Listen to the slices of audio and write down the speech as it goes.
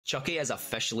Chucky is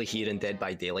officially here in Dead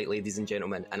by Daylight, ladies and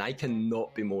gentlemen, and I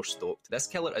cannot be more stoked. This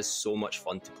killer is so much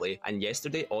fun to play, and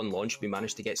yesterday on launch we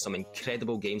managed to get some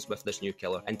incredible games with this new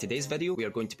killer. In today's video we are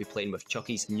going to be playing with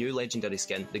Chucky's new legendary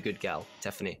skin, the good gal,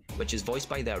 Tiffany, which is voiced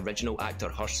by the original actor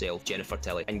herself, Jennifer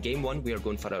Tilly. In game 1 we are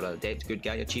going for our Adept Good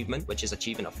Guy achievement, which is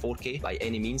achieving a 4K by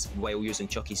any means while using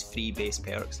Chucky's free base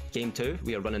perks. Game 2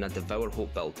 we are running a Devour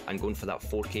Hope build and going for that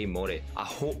 4K Mori. I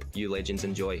hope you legends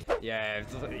enjoy. Yeah,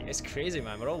 it's crazy,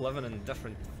 man. We're all living in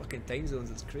different fucking time zones.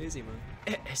 It's crazy, man.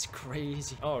 It is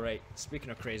crazy. Alright,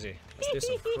 speaking of crazy, let's do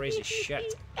some crazy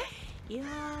shit. You're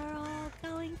all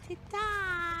going to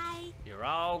die. You're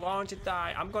all going to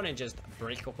die. I'm gonna just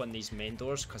break open these main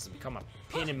doors because they become a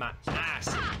pain in my ass.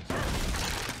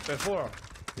 Before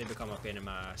they become a pain in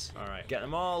my ass. Alright, get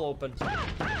them all open.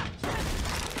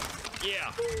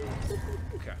 Yeah.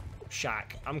 Okay.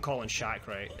 Shack. I'm calling Shack,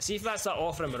 right? See if that's that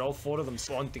offering where all 4 of them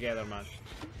spawn together, man.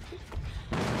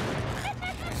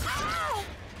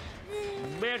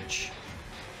 Bitch!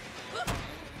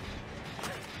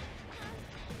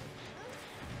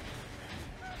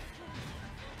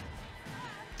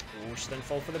 Oh, she didn't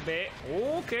fall for the bait.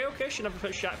 Okay, okay. She never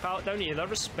put Shack pallet down either.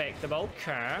 Respectable.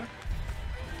 Okay.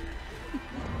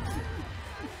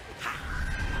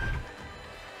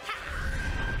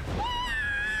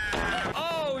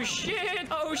 Oh shit!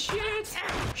 Oh shit!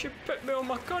 She put me on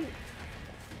my cunt.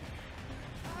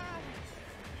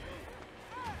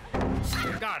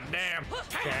 God damn.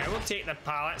 Okay, we'll take the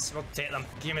pallets. We'll take them.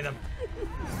 Give me them.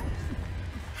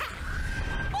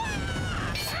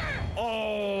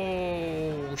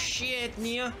 Oh shit,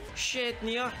 Nia. Shit,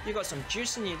 Nia. You got some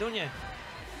juice in you, don't you?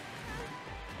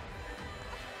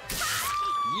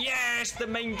 Yes, the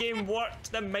main game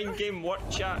worked. The main game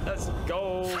worked, chat. Let's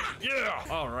go. Yeah.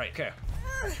 All right. Okay.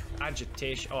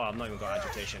 Agitation. Oh, I've not even got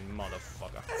agitation,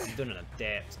 motherfucker. I'm doing an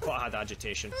adept. Thought I had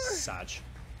agitation. Sag.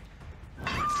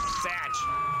 Sag.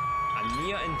 A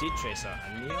Nia indeed, Tracer.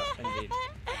 A Nia indeed.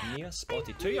 Nia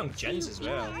spotted. 2 young gins as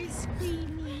well.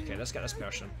 Okay, let's get this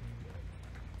person.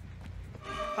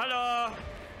 Hello.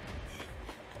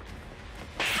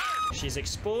 She's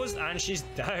exposed and she's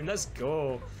down. Let's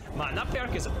go. Man, that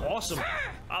perk is awesome.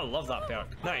 I love that perk.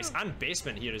 Nice. And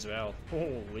basement here as well.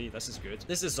 Holy, this is good.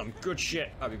 This is some good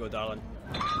shit. There we go, darling.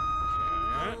 Okay.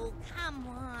 Oh, come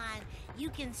on. You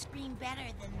can scream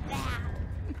better than that.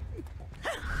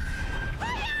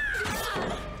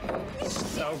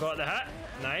 Still got the hit.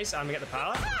 Nice. And we get the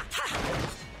pallet.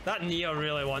 That Nia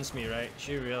really wants me, right?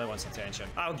 She really wants attention.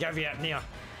 I'll give you it, Nia.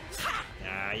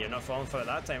 Nah, you're not falling for it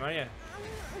that time, are you?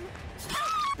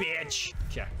 Bitch!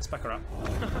 Okay, let's pick her up.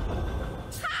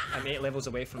 I'm 8 levels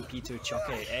away from P2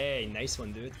 Chucky. Hey, nice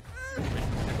one, dude.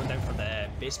 Going down for the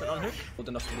basement on hook. Old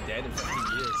enough to be dead in 15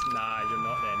 years. Nah, you're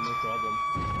not then, no problem.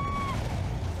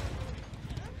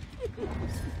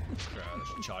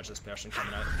 Let's charge this person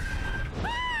coming out.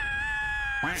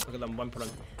 Look at them whimpering.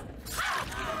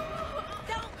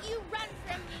 Don't you run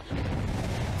from me!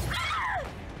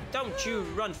 Don't you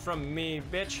run from me,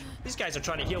 bitch. These guys are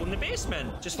trying to heal in the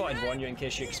basement. Just thought I'd warn you in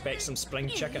case you expect some spring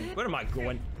chicken. Where am I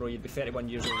going? Bro, you'd be 31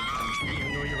 years old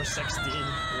even though you were 16.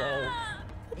 Lol.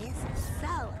 This is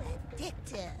so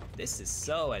addictive. This is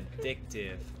so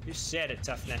addictive. You said it,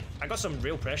 Tiffany. I got some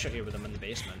real pressure here with them in the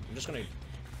basement. I'm just gonna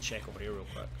check over here real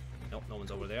quick. Nope, no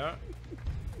one's over there.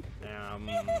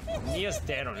 Nia's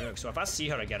dead on hook, so if I see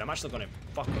her again, I'm actually gonna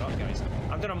fuck her up, guys.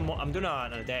 I'm doing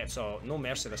an adept, so no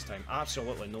mercy this time.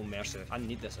 Absolutely no mercy. I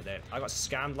need this adept. I got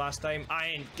scammed last time. I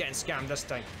ain't getting scammed this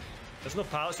time. There's no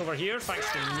pallets over here, thanks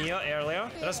to Nia earlier.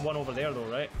 There is one over there, though,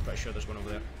 right? Pretty sure there's one over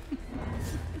there.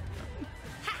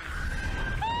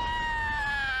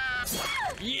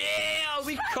 Yeah,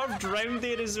 we curved round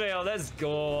there as well. Let's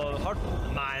go. Her,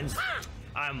 man.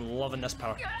 I'm loving this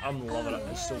power. I'm loving it.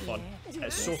 It's so fun.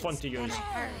 It's so fun to use.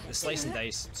 The slice and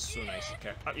dice. It's so nice.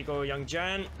 Okay. Up you go, young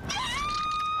Jen.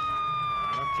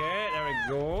 Okay, there we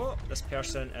go. This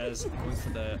person is going for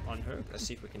the unhook. Let's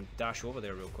see if we can dash over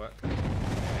there real quick. Okay,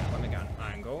 let me get an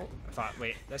angle. In fact,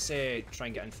 wait. Let's try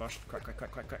and get in first. Quick, quick,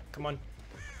 quick, quick, quick. Come on.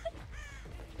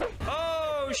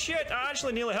 Oh, shit. I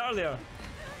actually nearly hit her there.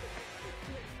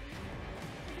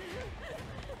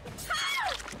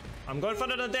 I'm going for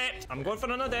an adept. I'm going for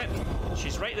an adept.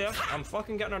 She's right there. I'm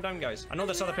fucking getting her down, guys. I know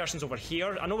this other person's over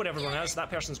here. I know where everyone is. That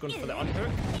person's going for the unhook.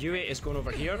 Yue is going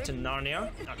over here to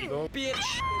Narnia. Up you go, bitch.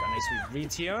 Got a nice wee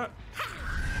read here.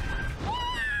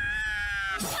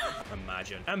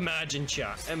 Imagine. Imagine,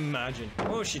 chat. Imagine.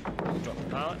 Oh, she dropped the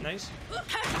pallet. Nice.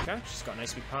 Okay, she's got a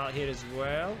nice wee pallet here as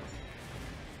well.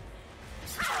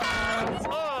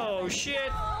 Oh,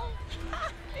 shit.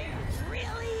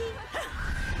 Really?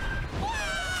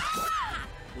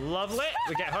 Lovely.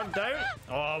 We get her down.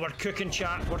 Oh, we're cooking,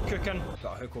 chat. We're cooking.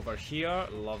 Got a hook over here.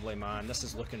 Lovely, man. This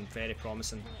is looking very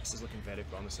promising. This is looking very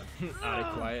promising. Eyrie,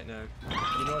 quiet now.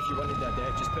 You know, if you wanted the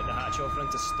adept, just put the hatch offering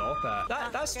to stop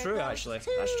it. That's true, actually.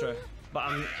 That's true. But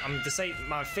I'm deciding.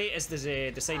 My fate is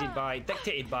dictated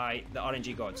by the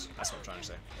RNG gods. That's what I'm trying to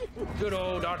say. Good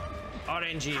old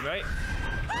RNG, right?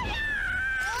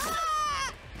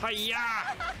 Hiya!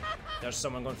 There's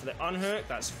someone going for the unhook.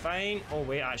 That's fine. Oh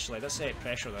wait, actually, let's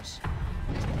pressure this.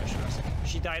 Let's pressure this.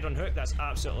 She died on hook. That's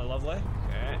absolutely lovely.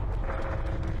 Okay.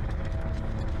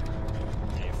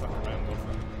 Yeah, you're fucking right. I'm going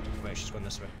for it. Wait, she's going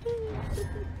this way.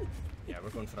 Yeah, we're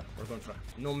going for it. We're going for it.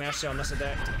 No mercy on this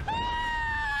adept.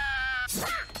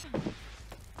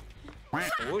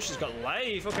 Oh, she's got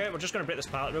life. Okay, we're just gonna break this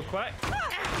pallet real quick.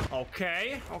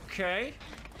 Okay, okay.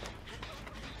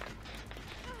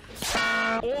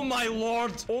 Oh my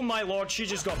lord! Oh my lord! She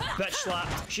just got bitch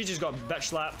slapped. She just got bitch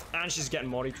slapped, and she's getting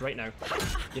moried right now.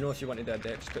 You know, if you wanted the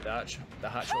adept, just put the hatch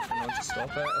off and on to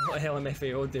stop it. What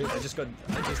LMFAO, dude? I just got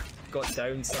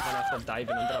down someone after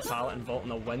diving under a pallet and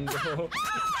vaulting a window.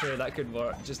 Sure, that could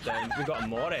work. Just down. We got a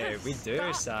Mori. We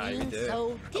do, Sai. We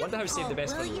do. I wonder how Save the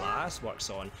Best for Last works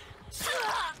on.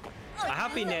 I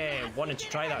have been wanting to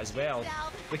try that as well.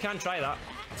 We can try that.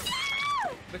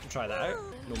 We can try that out.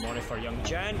 No Mori for young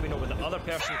Jen. We know where the other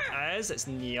person is. It's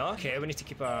Nia. Okay, we need to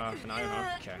keep an eye on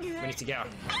her. Okay, we need to get her.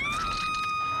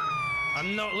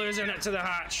 I'm not losing it to the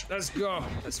hatch. Let's go.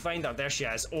 Let's find her. There she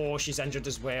is. Oh, she's injured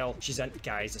as well. She's in.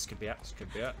 Guys, this could be it. This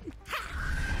could be it.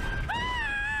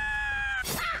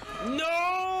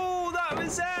 No! That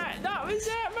was it! That was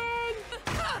it, man!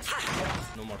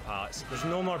 No more pallets. There's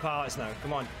no more pallets now.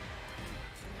 Come on.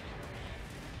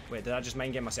 Wait, did I just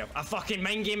mind game myself? I fucking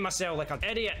mind game myself like an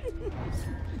idiot.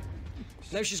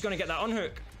 Now she's gonna get that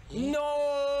unhook.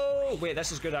 No! Wait,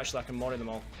 this is good actually. I can Mori them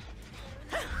all.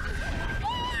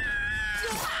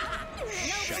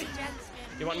 Shit.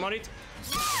 You want Moried?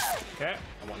 Okay.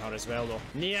 I want her as well though.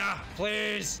 Nia,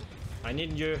 please! I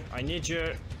need you. I need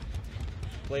you.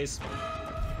 Please.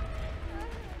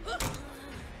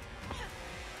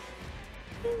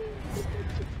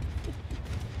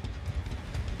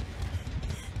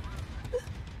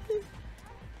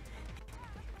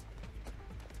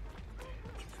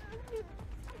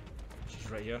 She's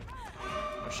right here.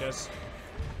 There she is.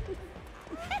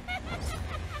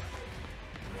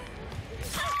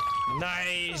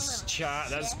 Nice, chat.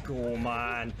 Let's go,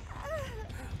 man.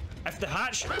 If the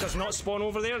hatch does not spawn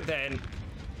over there, then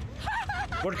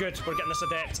we're good. We're getting this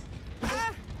adept.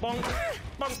 Bonk.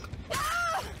 Bonk.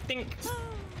 Dink.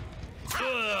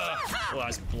 Ugh. Oh,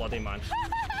 that's bloody, man.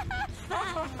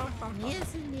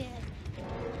 Isn't it?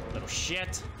 Little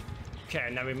shit. Okay,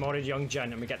 now we Moried young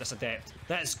Jin and we get this adept.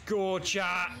 Let's go,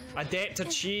 chat. Adept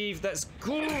achieved. Let's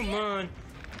go, man.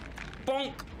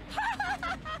 Bonk.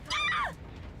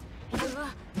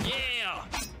 Yeah.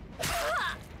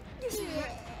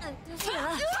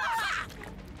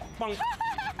 Bonk.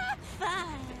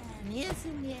 Fun,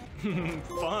 isn't it?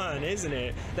 Fun, isn't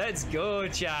it? Let's go,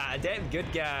 chat. Adept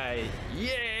good guy.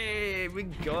 Yay! We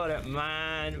got it,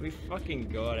 man. We fucking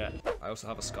got it. I also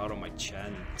have a scar on my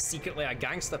chin. Secretly a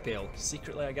gangster, pal.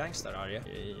 Secretly a gangster, are you?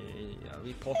 Yeah, a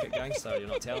wee pocket gangster you're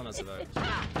not telling us about.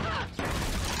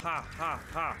 Ha, ha,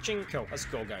 ha. Chinko. Let's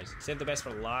go, guys. Save the best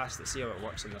for last. Let's see how it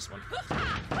works in this one.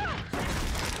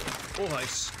 Oh,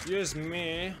 excuse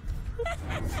me.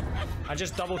 I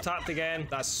just double tapped again.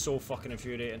 That's so fucking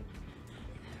infuriating.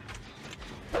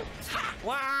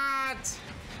 What?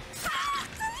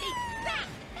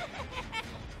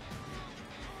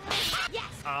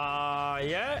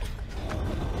 Yeah.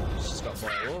 She's got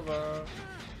boil over.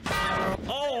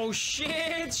 Oh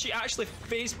shit! She actually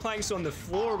face planks on the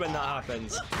floor when that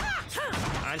happens.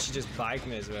 And she just bagged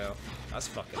me as well. That's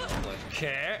fucking lovely.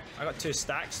 Okay, I got 2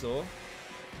 stacks though.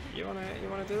 You wanna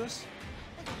do this?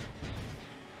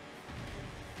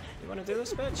 You wanna do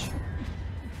this, bitch?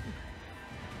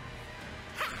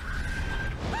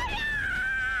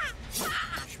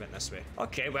 She went this way.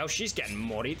 Okay, well, she's getting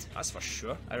Moried, that's for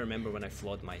sure. I remember when I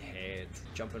flawed my head,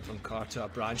 jumping from car to a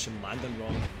branch and landing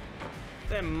wrong.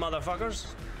 Them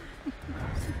motherfuckers.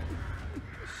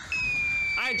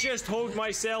 I just hold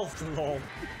myself. Lol.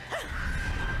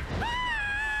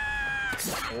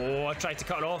 Oh, I tried to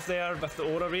cut her off there with the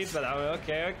aura read, but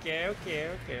okay.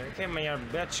 Come here,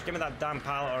 bitch. Give me that damn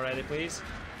pallet already, please.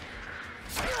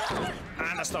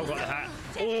 And I still got the hat.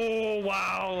 Oh,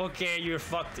 wow. Okay, you're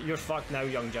fucked. You're fucked now,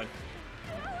 young Jun.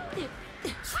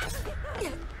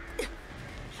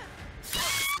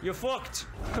 You fucked.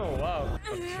 Oh wow.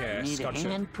 Okay, Need a Scourge.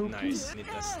 hand, Pookie? Nice. Need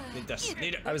this. Need this.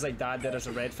 Need it. I was like, Dad, there's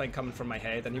a red thing coming from my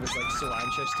head, and he was like so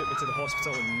anxious, took me to the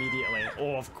hospital immediately.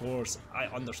 Oh, of course. I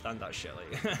understand that shit.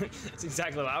 Like, it's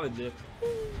exactly what I would do.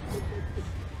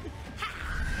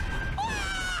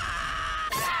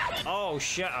 Oh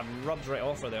shit! I rubbed right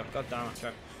off her there. God damn it.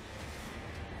 Okay.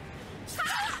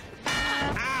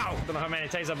 Ow! Don't know how many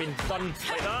times I've been done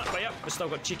like that, but yep, we've still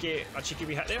got a cheeky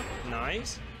wee hit there.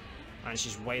 Nice. And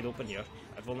she's wide open here.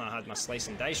 If only I had my slice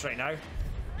and dice right now.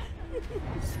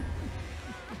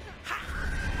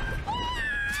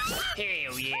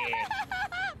 Hell yeah!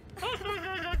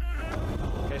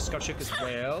 Okay, Scourge as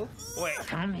well. Wait,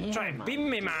 Come here, try and beam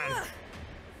me, man!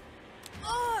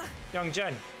 Young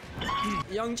Jen.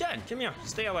 Young Jen, come here.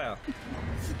 Stay a while.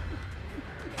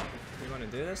 You wanna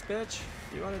do this, bitch?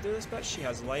 You wanna do this, bitch? She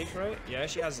has life, right? Yeah,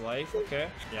 she has life. Okay.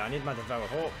 Yeah, I need my Devour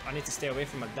Hope. I need to stay away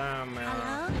from my damn.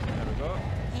 Hello? There we go.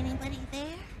 Anybody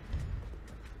there?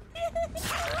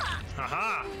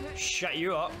 Haha! Shut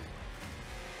you up.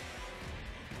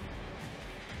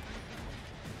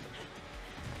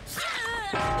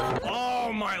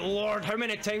 Oh my lord, how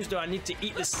many times do I need to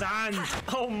eat the sand?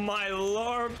 Oh my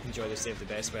lord. Enjoy the save the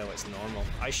best while it's normal.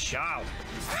 I shall.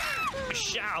 I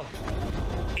shall.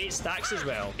 8 stacks as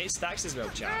well. 8 stacks as well,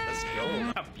 chat. Let's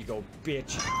go. Up you go,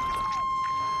 bitch.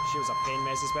 She was a pain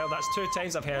mess as well. That's 2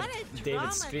 times I've heard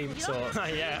David scream, so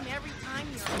yeah. Every time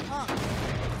you're hooked.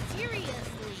 Seriously.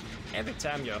 Every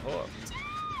time you're hooked.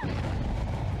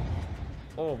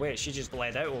 Oh wait, she just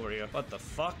bled out over here. What the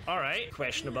fuck? Alright,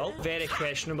 questionable. Very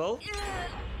questionable.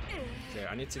 Okay,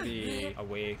 I need to be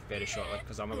away very shortly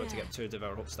because I'm about to get 2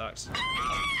 Devour Hope stacks.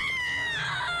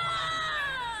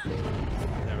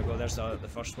 There we go, there's the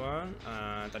first one.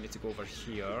 And I need to go over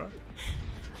here.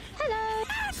 Hello.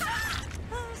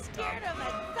 I'm scared of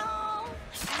a doll.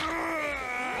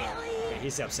 Really? Okay,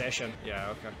 he's the obsession.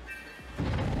 Yeah, okay.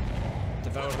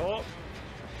 Devour Hope.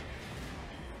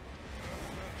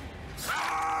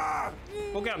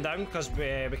 We'll get him down because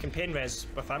we can pain res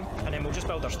with him, and then we'll just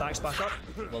build our stacks back up.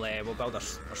 We'll build our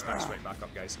stacks right back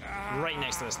up, guys. Right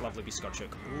next to this lovely beast Scourge.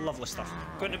 Lovely stuff.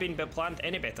 Couldn't have been planned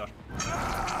any better.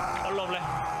 Oh, lovely.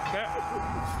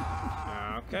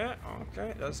 Okay.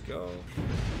 Okay, let's go.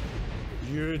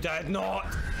 You did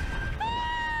not.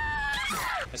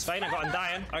 It's fine, I got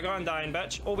Undying,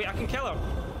 bitch. Oh wait, I can kill her.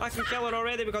 I can kill her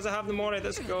already because I have the Mori.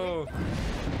 Let's go.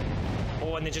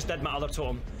 Oh, and they just did my other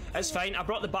totem. It's fine, I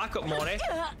brought the backup Mori.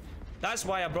 That's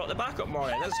why I brought the backup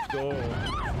Mori. Let's go.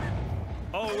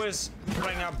 Always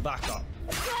bring a backup.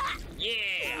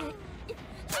 Yeah!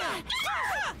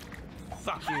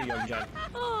 Fuck you, young Jen.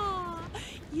 Oh,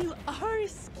 you are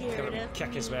scared Give him a of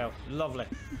kick me. as well. Lovely.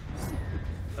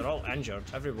 They're all injured.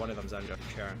 Every one of them's injured.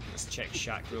 Okay, let's check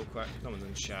Shack real quick. No one's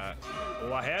in Shack.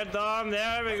 Oh, I heard them.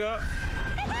 There we go.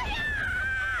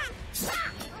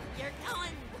 You're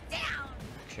going down.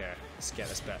 Okay, let's get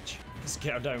this bitch. Let's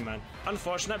get her down, man.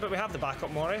 Unfortunate, but we have the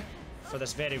backup Mori for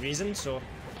this very reason, so...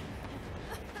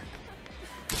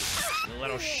 You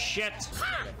little shit!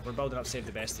 We're building up Save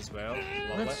the Best as well.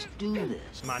 Lovely. Let's do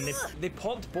this. Man, they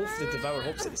popped both the Devour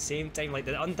Hopes at the same time, like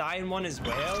the Undying one as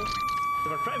well. They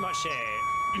were pretty much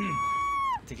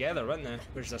together, weren't they?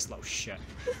 Where's this little shit?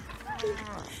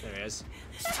 There he is.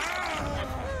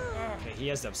 Okay, he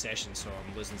has the obsession, so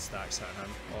I'm losing stacks at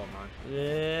him. Oh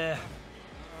man.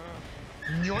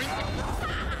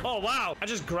 Oh wow! I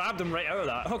just grabbed him right out of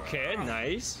that. Okay,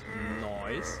 nice.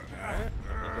 Nice. Alright,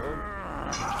 there we go.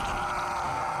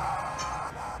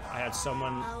 I had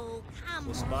someone Oh, come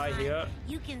close by on. here.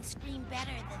 You can scream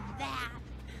better than that.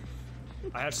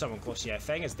 I had someone close. Yeah,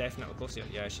 Feng is definitely close here.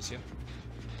 Yeah, she's here.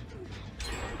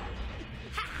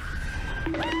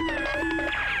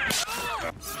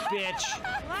 Bitch!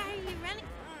 Why are you running?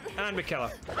 And we kill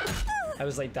her. I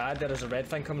was like, Dad, there is a red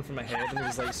thing coming from my head, and he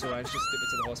was like so anxious to take me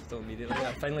to the hospital immediately.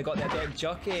 I finally got the ADEPT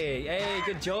Chucky. Hey,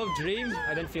 good job, Dream.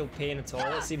 I didn't feel pain at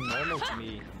all. It seemed normal to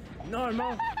me.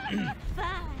 Normal. Fine.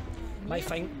 My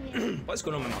thing, what's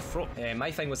going on with my throat?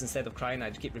 My thing was instead of crying,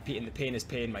 I'd keep repeating the pain is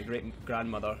pain. My great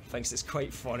grandmother thinks it's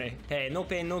quite funny. Hey, no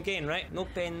pain, no gain, right? No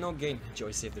pain, no gain.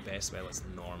 Joy Save the Best. Well, it's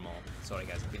normal. Sorry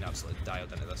guys, I've been absolutely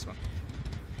dialed into this one.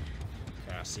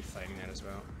 Okay, I see Fang there as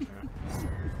well. Okay.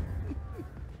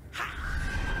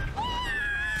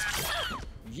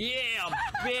 Yeah,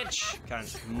 bitch!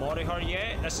 Can't Mori her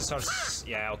yet. This is her.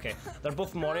 Yeah, okay. They're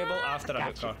both Moriable after I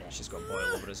hook her. She's got boil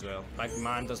over as well. My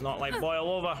man does not like boil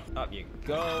over. Up you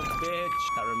go,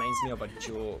 bitch. That reminds me of a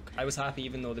joke. I was happy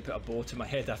even though they put a bow to my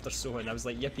head after sewing. I was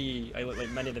like, yippee! I look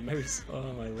like Minnie the Mouse.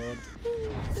 Oh my lord.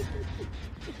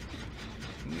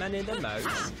 Minnie the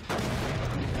Mouse.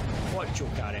 What joke,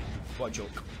 Harry? What a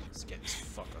joke. Let's get these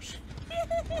fuckers.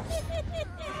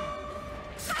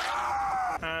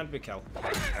 And we kill.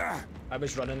 I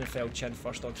was running and fell chin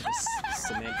first onto the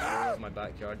cement floor of my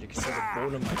backyard. You can see the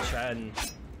bone on my chin.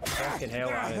 Fucking hell,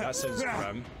 Eyrie, that sounds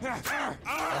grim.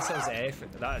 That sounds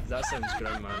effing. That sounds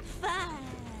grim, man. Fun,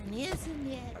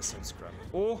 isn't it? That sounds grim.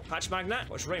 Oh, hatch magnet.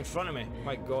 What's right in front of me?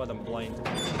 My god, I'm blind.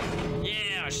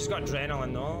 Yeah, she's got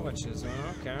adrenaline though, which is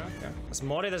okay. Let's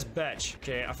Mori this bitch.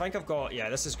 Okay, I think I've got. Yeah,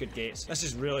 this is good gates. This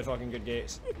is really fucking good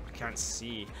gates. I can't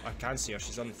see. I can see her.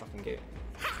 She's on the fucking gate.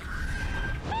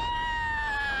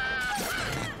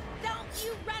 Don't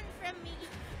you run from me.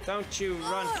 Don't you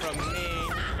run from me.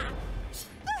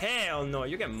 Hell no,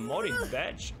 you get Mori,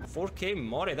 bitch. 4K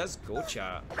Mori, let's go,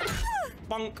 chat.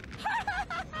 Bunk.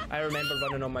 I remember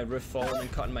running on my roof, falling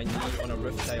and cutting my knee on a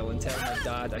roof tile and telling my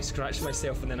dad I scratched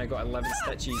myself and then I got 11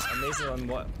 stitches.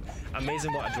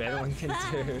 Amazing what adrenaline can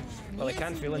do. Well, I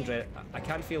can't feel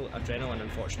adrenaline,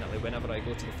 unfortunately, whenever I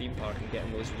go to the theme park and get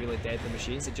in those really deadly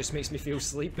machines. It just makes me feel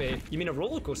sleepy. You mean a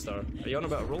roller coaster? Are you on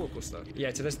about a roller coaster?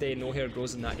 Yeah, to this day, no hair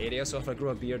grows in that area, so if I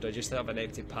grow a beard, I just have an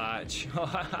empty patch.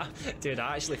 Dude,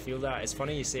 I actually feel that. It's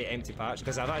funny you say empty patch,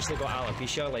 because I've actually got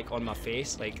alopecia, like, on my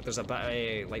face. Like, there's a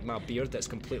bit of, like, my beard that's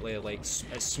completely, like, it's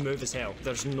smooth as hell.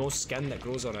 There's no skin that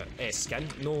grows on it.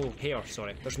 No hair,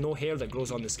 sorry. There's no hair that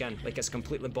grows on the skin. Like, it's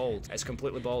completely bald. It's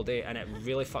completely bald, and it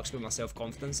really fucks with my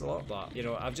self-confidence a lot, but, you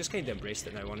know, I've just kind of embraced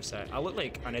it now, honestly. I look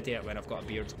like an idiot when I've got a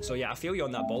beard. So, yeah, I feel you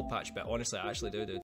on that bald patch, but honestly, I actually do, dude.